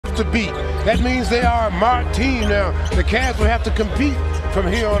to beat. That means they are a marked team now. The Cavs will have to compete from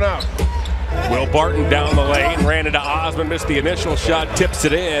here on out. Will Barton down the lane, ran into Osmond, missed the initial shot, tips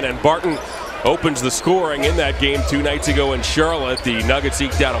it in, and Barton opens the scoring in that game 2 nights ago in Charlotte. The Nuggets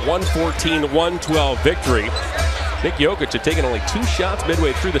eked out a 114-112 victory. Nick Jokic had taken only 2 shots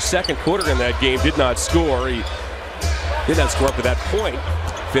midway through the second quarter in that game, did not score. He did not score up to that point.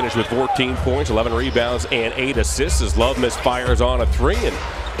 Finished with 14 points, 11 rebounds, and 8 assists as Love misfires on a 3. And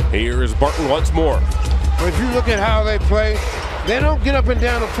here is Barton once more. If you look at how they play, they don't get up and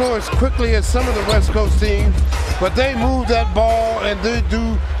down the floor as quickly as some of the West Coast teams, but they move that ball and they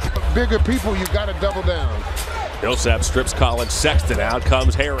do bigger people. You got to double down. Millsap strips Colin Sexton. Out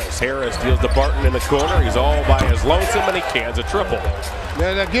comes Harris. Harris deals to Barton in the corner. He's all by his lonesome, and he cans a triple.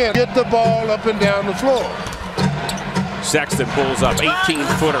 And again, get the ball up and down the floor. Sexton pulls up,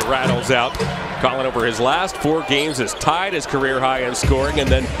 18-footer rattles out. Colin over his last 4 games has tied his career high in scoring and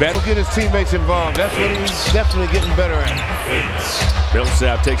then better. Get his teammates involved. That's what he's definitely getting better at.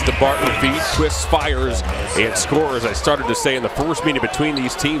 Millsap takes the Barton feed, twists, fires, and scores. I started to say in the first meeting between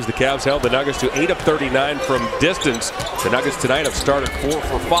these teams, the Cavs held the Nuggets to 8 of 39 from distance. The Nuggets tonight have started 4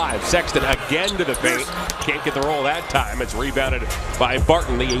 for 5. Sexton again to the paint. Can't get the roll that time. It's rebounded by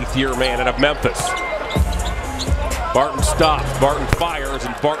Barton, the 8th-year man out of Memphis. Barton stops, Barton fires,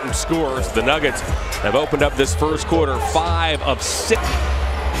 and Barton scores. The Nuggets have opened up this first quarter 5 of 6.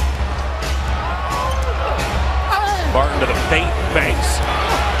 Barton to the paint, banks.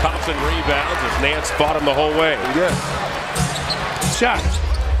 Thompson rebounds as Nance fought him the whole way. Yes. Shot.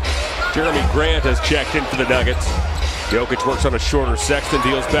 Jeremy Grant has checked in for the Nuggets. Jokic works on a shorter. Sexton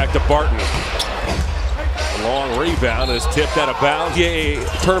deals back to Barton. A long rebound is tipped out of bounds.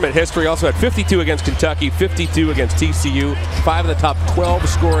 NCAA tournament history, also had 52 against Kentucky, 52 against TCU, 5 of the top 12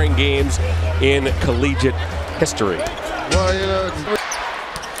 scoring games in collegiate history. Well, you know,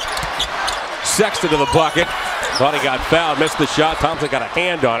 Sexton to the bucket. Thought he got fouled, missed the shot. Thompson got a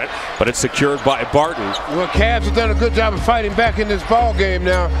hand on it, but it's secured by Barton. Well, Cavs have done a good job of fighting back in this ball game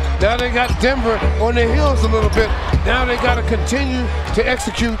now. Now they got Denver on their heels a little bit. Now they got to continue to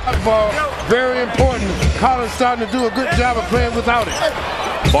execute that ball. Very important. Colin's starting to do a good job of playing without it.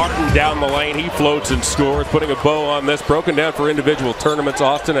 Barton down the lane, he floats and scores, putting a bow on this. Broken down for individual tournaments.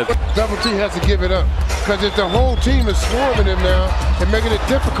 Austin has Double T has to give it up because if the whole team is swarming him now and making it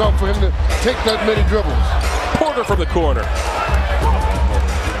difficult for him to take that many dribbles. Porter from the corner.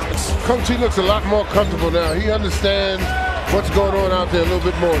 Coach, he looks a lot more comfortable now. He understands what's going on out there a little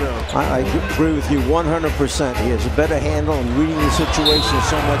bit more now. I agree with you 100%. He has a better handle and reading the situation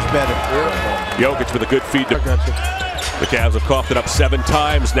so much better. Yeah. Jokic with a good feed. I got you. The Cavs have coughed it up 7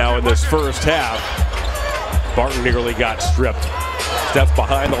 times now in this first half. Barton nearly got stripped. Steps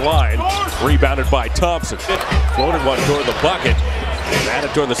behind the line. Rebounded by Thompson. Floated one toward the bucket. And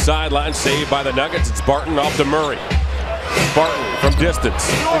added toward the sideline. Saved by the Nuggets. It's Barton off to Murray. Barton from distance.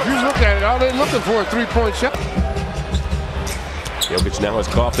 If you look at it, all they're looking for is a 3-point shot. Jokic now has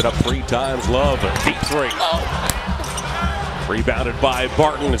coughed it up 3 times. Love, a deep 3. Rebounded by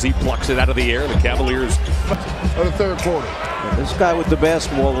Barton as he plucks it out of the air. The Cavaliers of the third quarter. This guy with the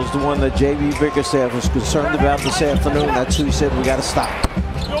basketball is the one that J.B. Bickerstaff was concerned about this afternoon. That's who he said we got to stop.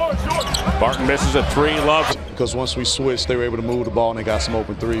 Barton misses a 3. Love. Because once we switched, they were able to move the ball and they got some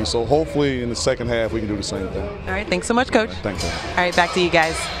open threes. So hopefully in the second half we can do the same thing. All right, thanks so much, Coach. Thanks. All right, back to you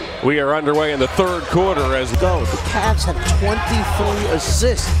guys. We are underway in the third quarter as Go. The Cavs have 23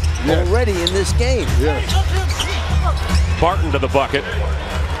 assists already in this game. Yes. Barton to the bucket.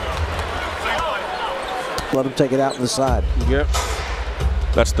 Let him take it out on the side. Yep.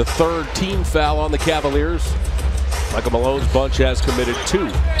 That's the 3rd team foul on the Cavaliers. Michael Malone's bunch has committed 2.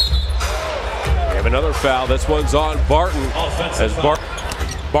 We have another foul. This one's on Barton. As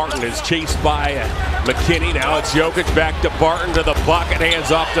Barton is chased by McKinney. Now it's Jokic back to Barton to the bucket.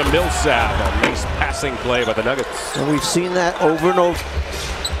 Hands off to Millsap. A nice passing play by the Nuggets. And we've seen that over and over.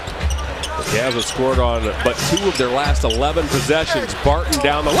 The Cavs have scored on but 2 of their last 11 possessions. Barton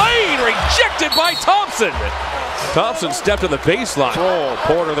down the lane, rejected by Thompson. Thompson stepped on the baseline. Oh,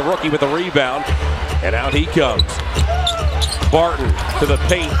 Porter, the rookie, with the rebound, and out he comes. Barton to the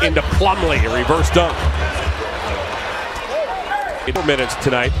paint into Plumlee, a reverse dunk. 4 minutes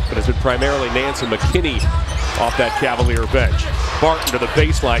tonight, but it's been primarily Nance and McKinney off that Cavalier bench. Barton to the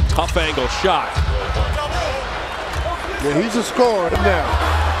baseline, tough angle shot. Yeah, he's a scorer now.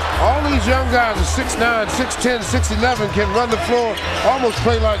 All these young guys are 6'9", 6'10", 6'11", can run the floor, almost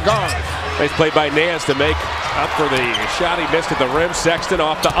play like guards. Nice play by Nance to make up for the shot he missed at the rim. Sexton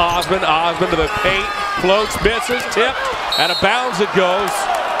off to Osmond. Osmond to the paint, floats, misses, tipped. Out of bounds it goes.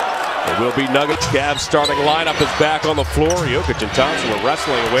 It will be Nuggets. Cavs starting lineup is back on the floor. Jokic and Thompson are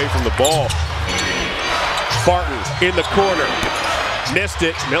wrestling away from the ball. Barton in the corner. Missed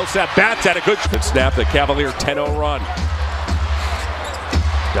it. Millsap bats at a good snap. The Cavalier 10-0 run.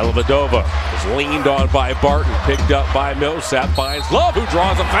 Dellavedova is leaned on by Barton. Picked up by Millsap. Finds Love, who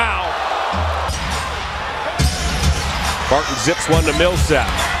draws a foul. Barton zips one to Millsap.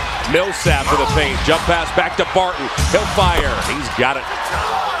 Millsap for the feint. Jump pass back to Barton. He'll fire. He's got it.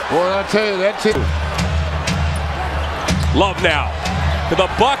 Boy, I tell you, that team. Love now to the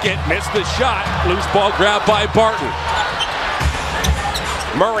bucket. Missed the shot. Loose ball grab by Barton.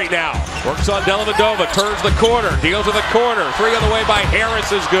 Murray now works on Dellavedova. Turns the corner. Deals in the corner. Three on the way by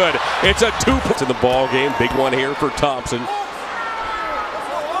Harris is good. It's a 2 in the ball game. Big one here for Thompson.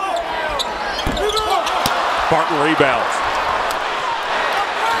 Barton rebounds.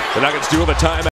 The Nuggets do have a timeout.